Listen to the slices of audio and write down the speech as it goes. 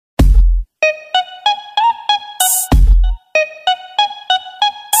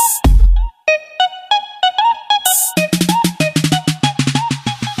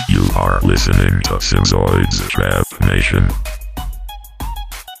listening to Simzoid's Trap Nation.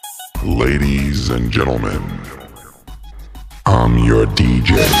 Ladies and gentlemen, I'm your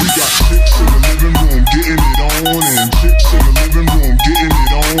DJ. We got chicks in the living room getting it on, and chicks in the living room getting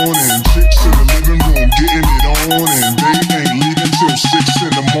it on, and chicks in the living room getting it on, and they ain't leaving till 6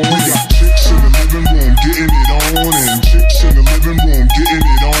 in the morning. We got chicks in the living room getting it on, and chicks in the living room getting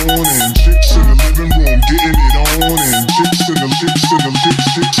it on, and chicks in the living room getting it on, and chicks in the chicks in the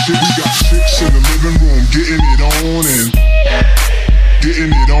chicks. We got chicks in the living room getting it on, and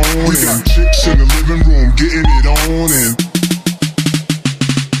getting it on. We got chicks in the living room getting it on, and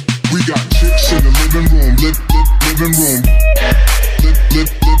we got chicks in the living room, living room, living room.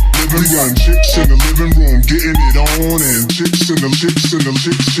 We got chicks in the living room getting it on, and chicks in the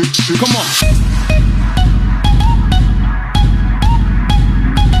chicks. Come on.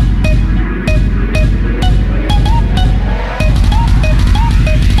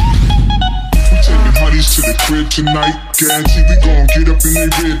 To the crib tonight, guarantee we gon' get up in they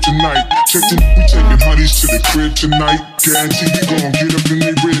rib tonight. We taking hotties to the crib tonight, guarantee we gon' get up in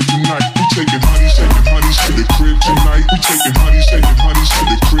they rib tonight. We taking hotties to the crib tonight. We taking hotties to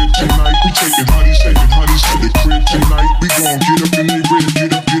the crib tonight. We taking hotties to the crib tonight. We gon' get up in they rib,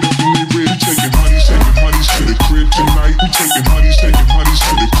 get up in they rib. We taking hotties to the crib tonight. We taking hotties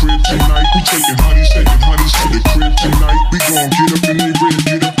to the crib tonight. We taking hotties to the crib tonight. We gon' get up in they rib,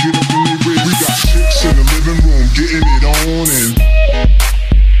 get up in they rib. We got chicks in the living room getting it on, and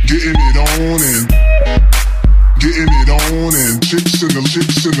getting it on, and getting it on, and chicks in the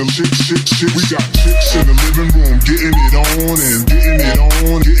chicks. We got chicks in the living room getting it on, and getting it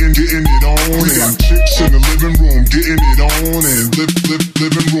on, getting it on. We got chicks in the living room getting it on, and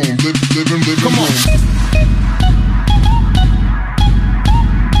living room. Come on.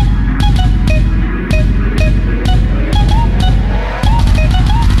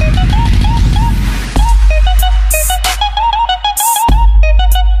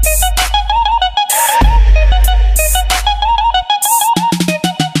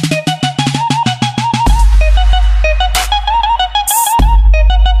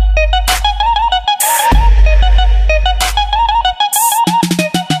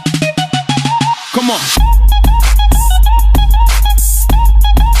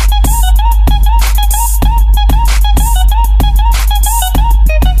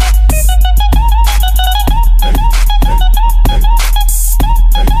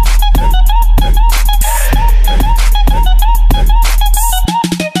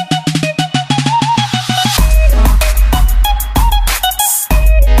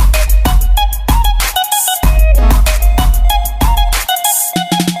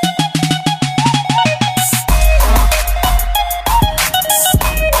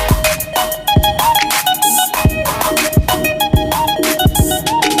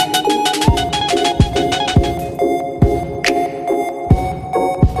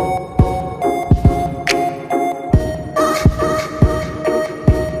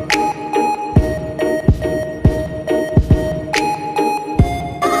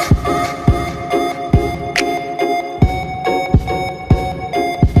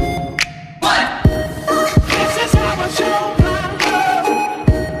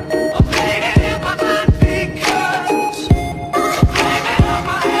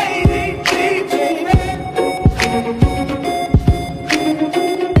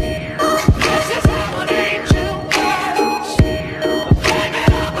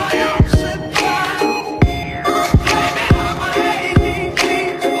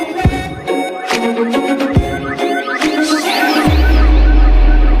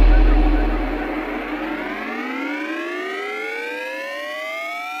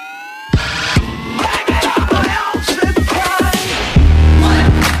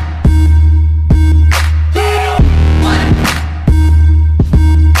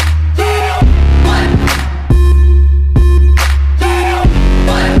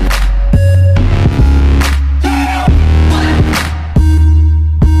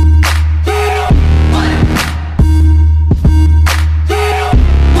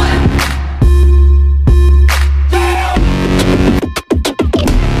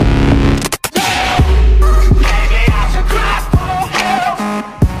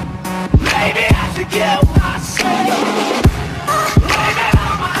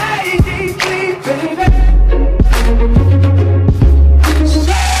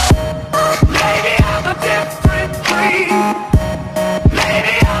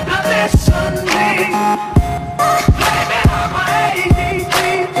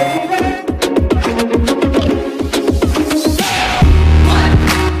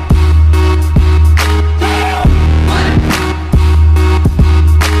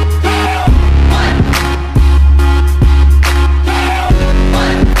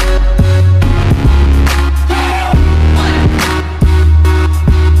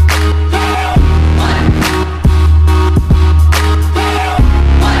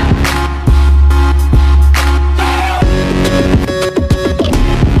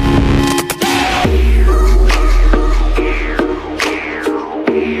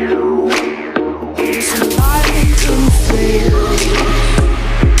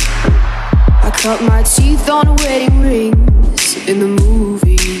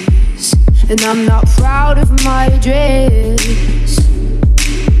 And I'm not proud of my dress.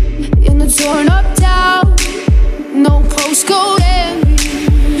 In the torn up town, no postcode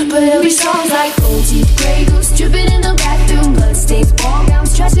envy, but every song's like gold teeth, grey goose dripping in the bathroom, bloodstains, ball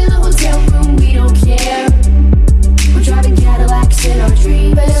gowns, trash in the hotel room. We don't care. We're driving Cadillacs in our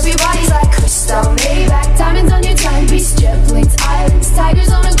dreams, but everybody's like crystal, Maybach, diamonds on your timepiece, jet planes, islands, tigers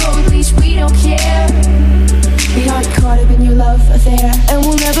on a gold leash. We don't care. We aren't caught up in your love affair, and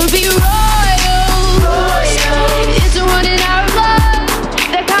we'll never be royal. It's a running out of love.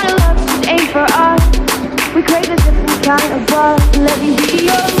 That kind of love just ain't for us. We crave a different kind of love. Let me be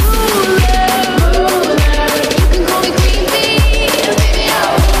your ruler. You can call me queen bee, baby.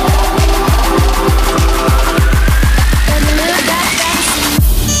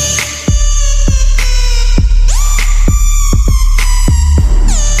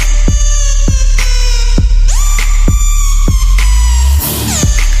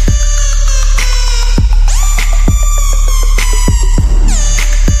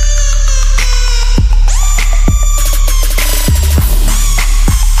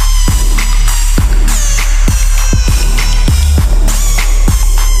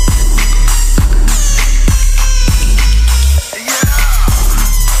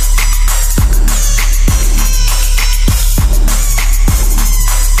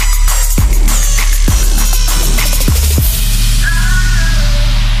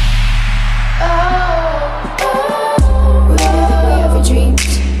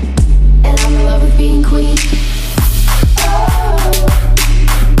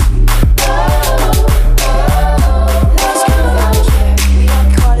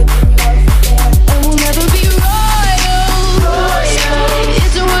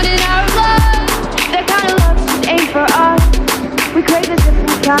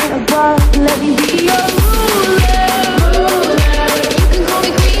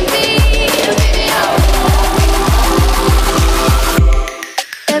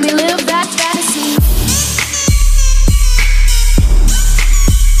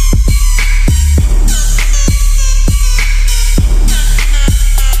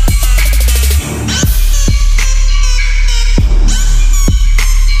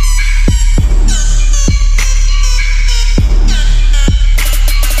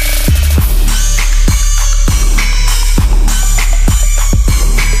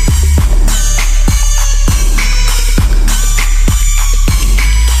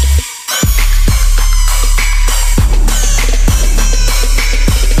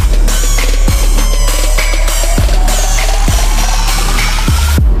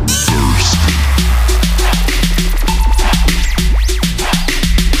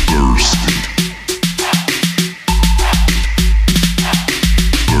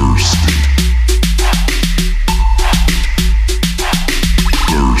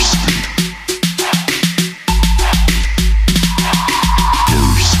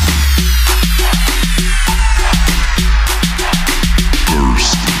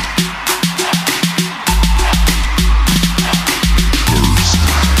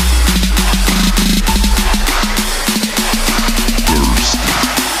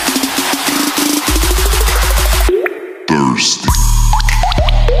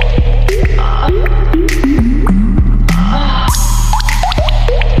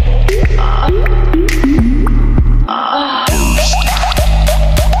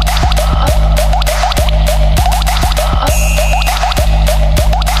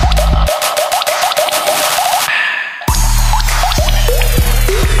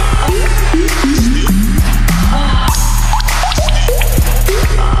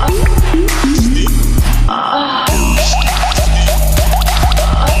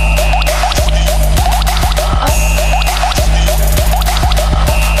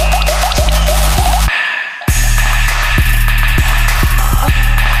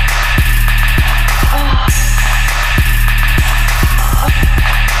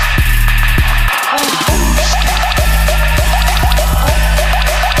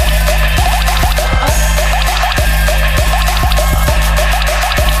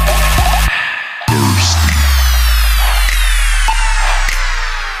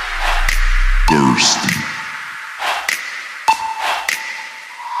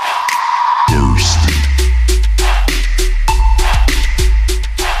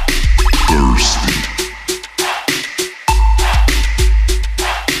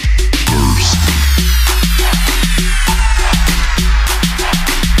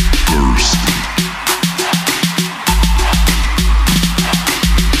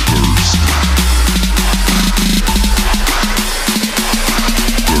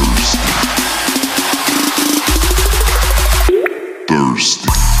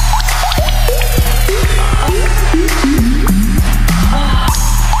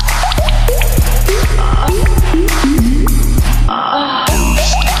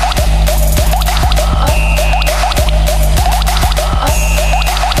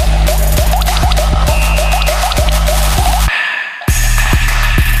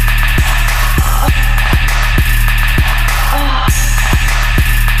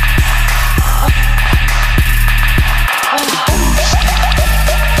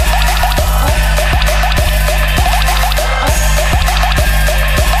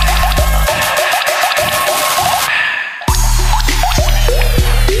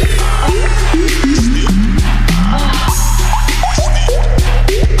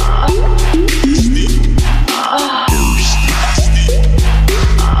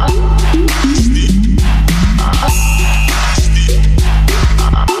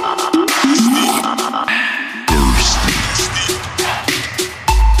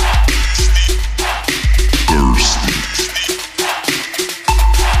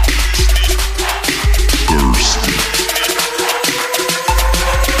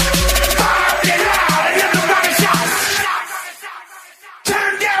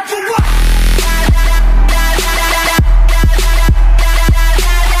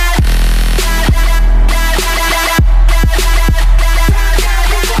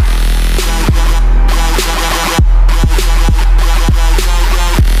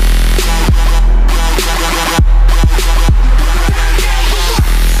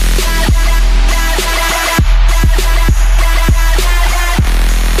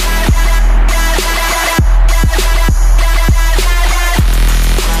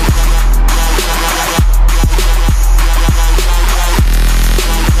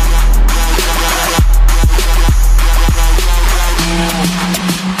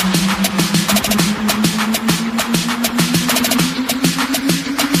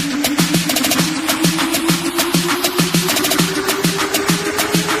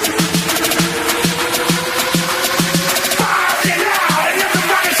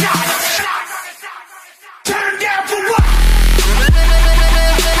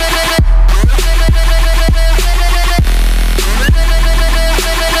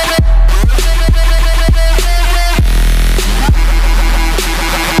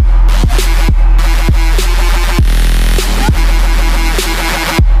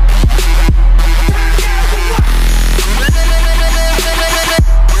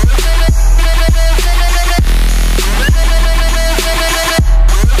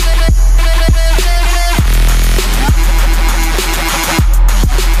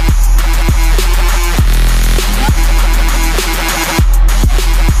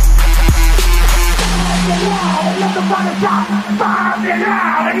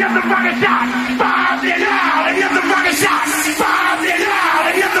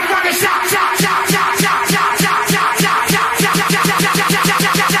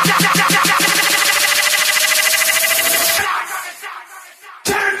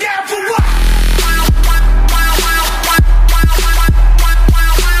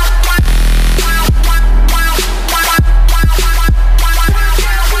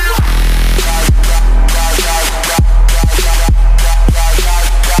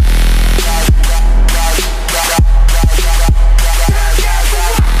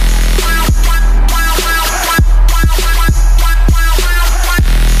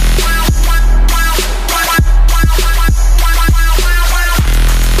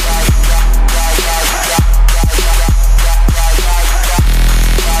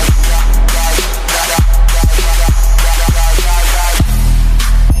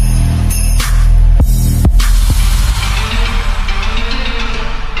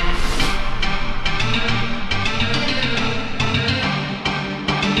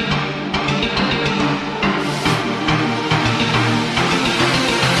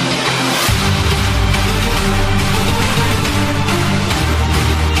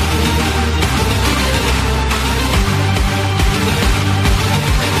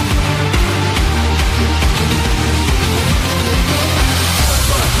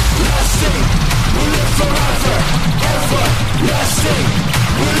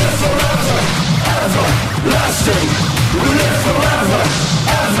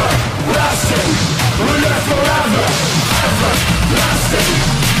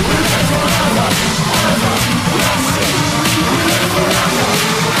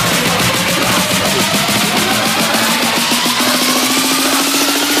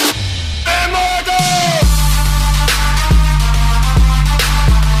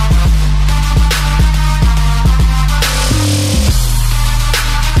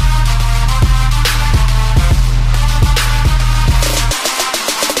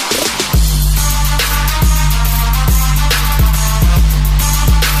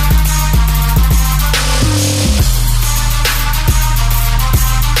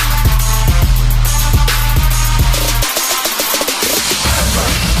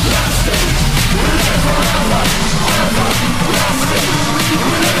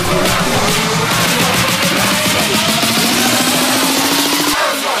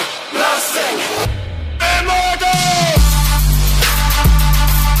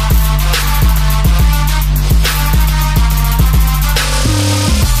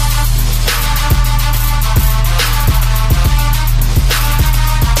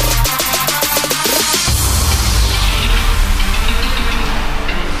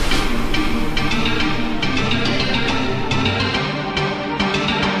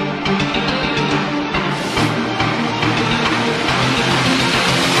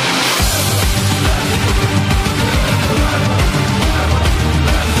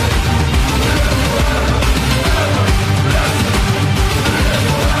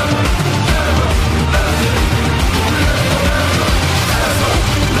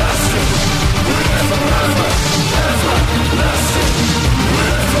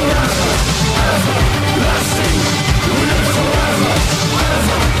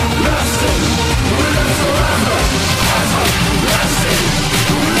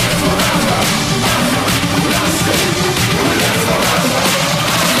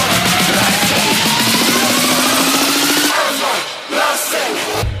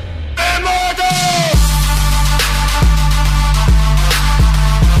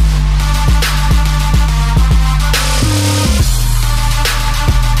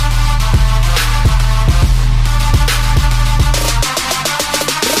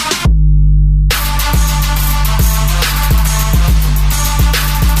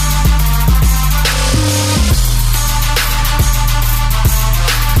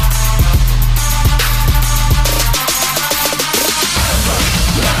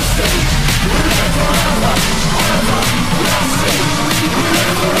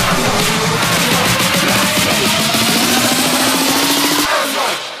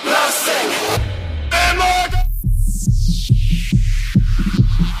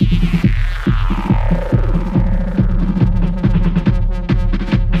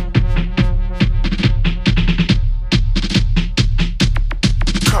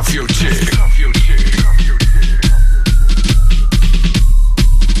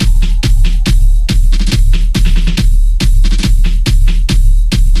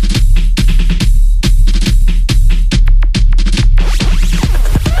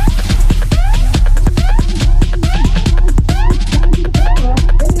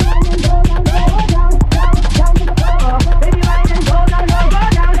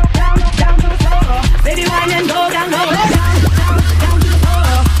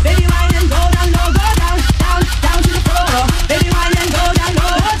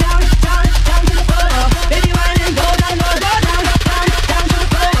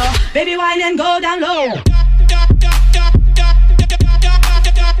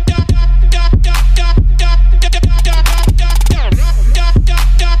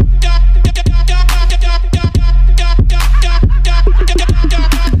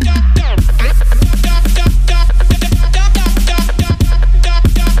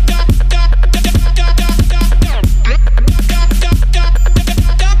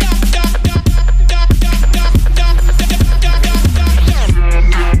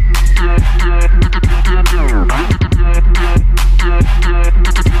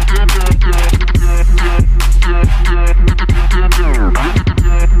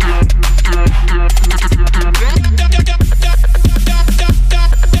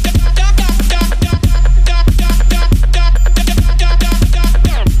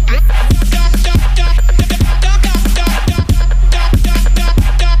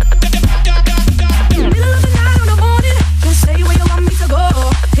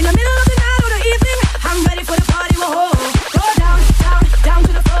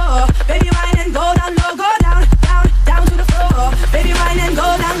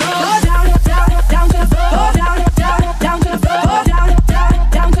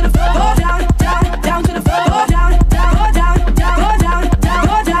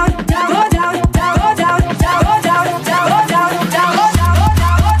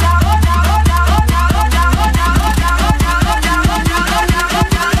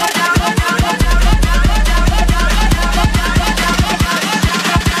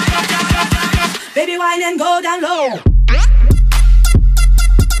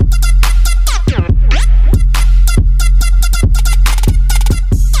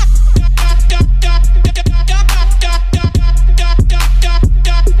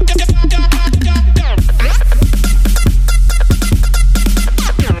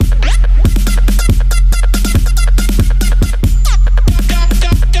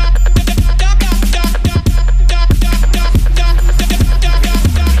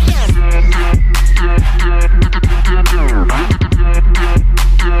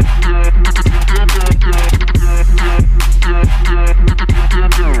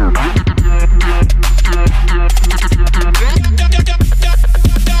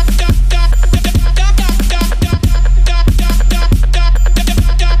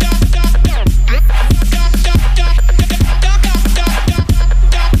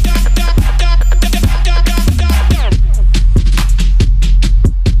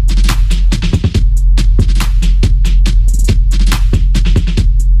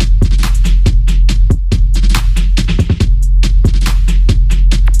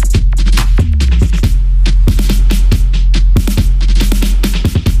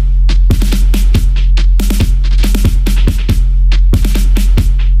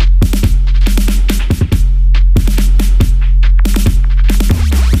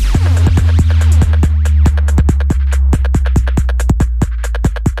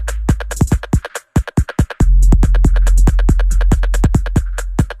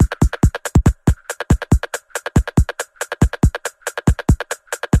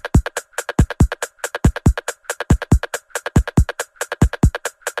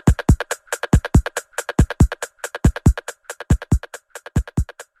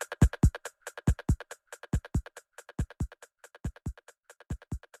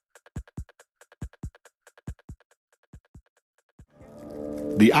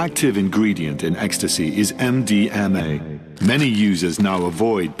 The active ingredient in ecstasy is MDMA. Many users now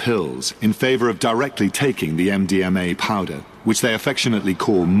avoid pills in favor of directly taking the MDMA powder, which they affectionately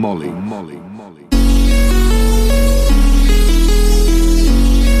call Molly.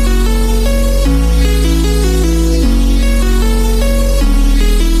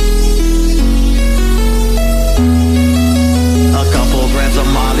 A couple grams of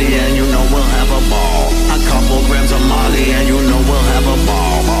Molly and you know we'll have a ball. A couple grams of Molly and you know we'll have a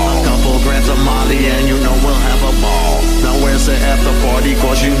ball. A couple grams of Molly and you know we'll have a ball. Now where's the after party,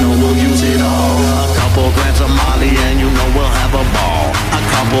 cause you know we'll use it all. A couple grams of Molly and you know we'll have a ball. A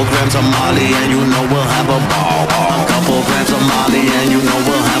couple grams of Molly and you know we'll have a ball. A couple grams of Molly and you know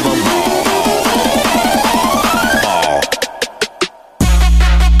we'll have a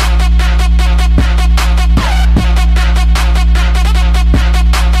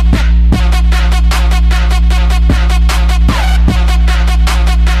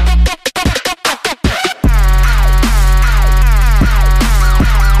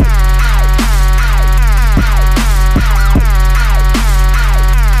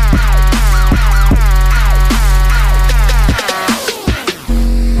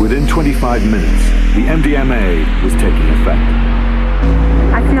Within 25 minutes, the MDMA was taking effect.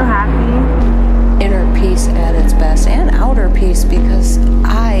 I feel happy. Inner peace at its best and outer peace because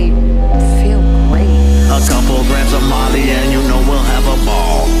I feel great. A couple grams of Molly and you know we'll have a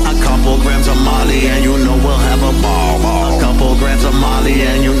ball. A couple grams of Molly and you know we'll have a ball. A couple grams of Molly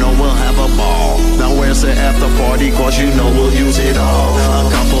and you know we'll have a ball. Now where's the after party, cause you know we'll use it all.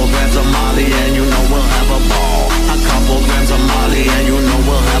 A couple grams of Molly and you know we'll have a ball. A couple grams of Molly and you know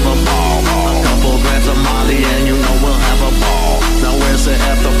we'll have a ball. A couple grams of Molly and you know we'll have a ball. Now where's the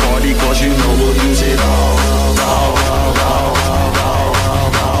after party, cause you know we'll use it all.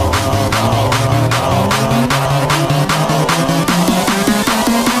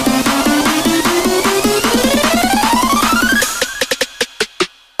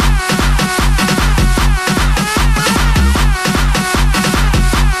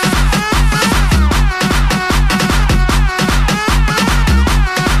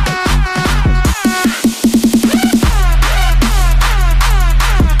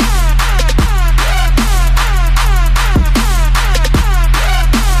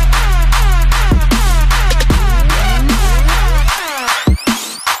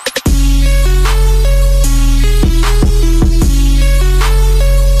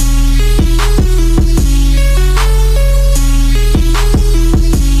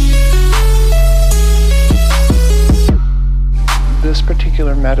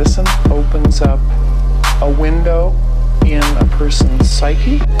 Medicine opens up a window in a person's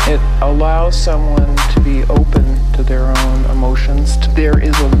psyche. It allows someone to be open to their own emotions. There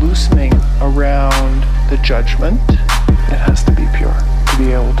is a loosening around the judgment. It has to be pure to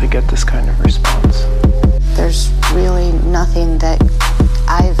be able to get this kind of response. There's really nothing that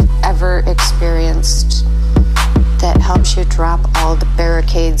I've ever experienced that helps you drop all the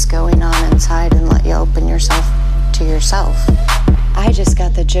barricades going on inside and let you open yourself to yourself. I just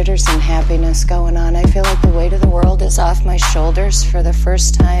got the jitters and happiness going on. I feel like the weight of the world is off my shoulders for the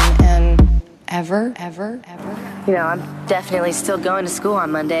first time in ever. You know, I'm definitely still going to school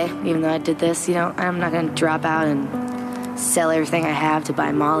on Monday, even though I did this. You know, I'm not going to drop out and sell everything I have to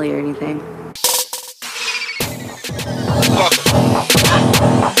buy Molly or anything.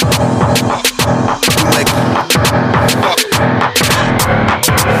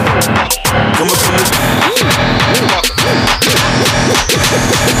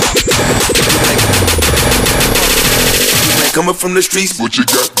 Coming from the streets, but you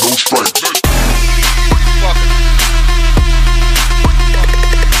got no strength.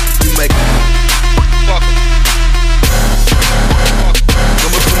 You make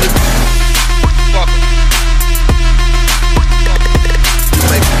coming from the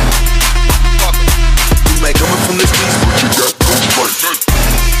you make coming from the streets, but you got no strength.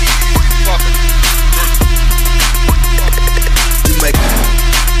 You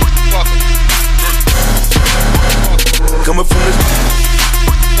make coming from the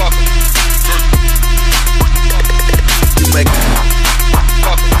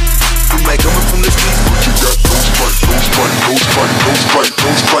you make coming from the streets, but you got no strength, no strength, no strength,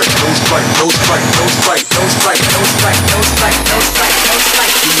 no strength, no strength, no strength, no strength, no strength, no strength, no strength, no strength, no strength, no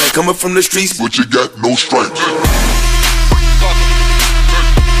strength. you make coming from the streets, But you got no strength.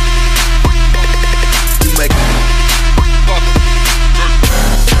 you make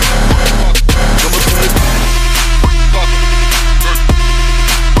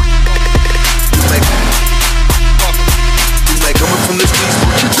coming from the streets,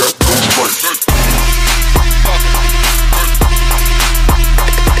 but you got no strength. you make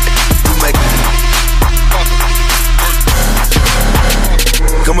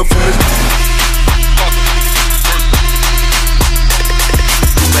coming from the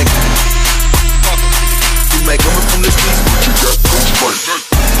you make coming from the streets,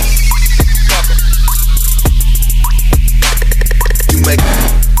 but you got no strength. you make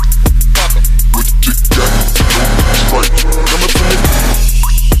But you got no strength.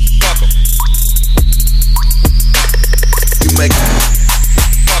 coming from the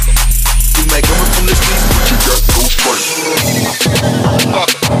you make coming from the streets, But you got no strength.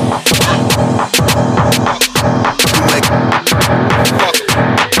 you make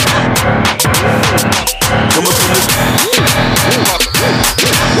coming from the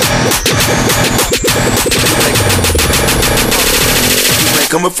you make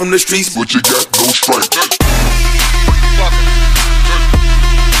coming from the streets, But you got no strength.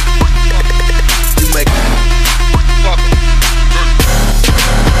 you make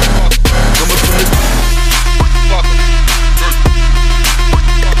coming from the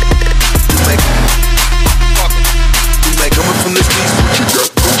you make coming from the streets, But you got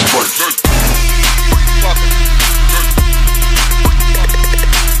no strength.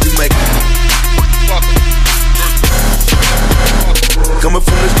 you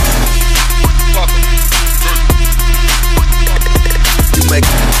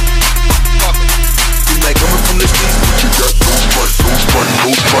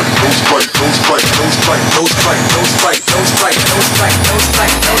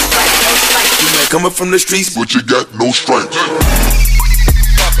coming from the streets, but you got no stripes.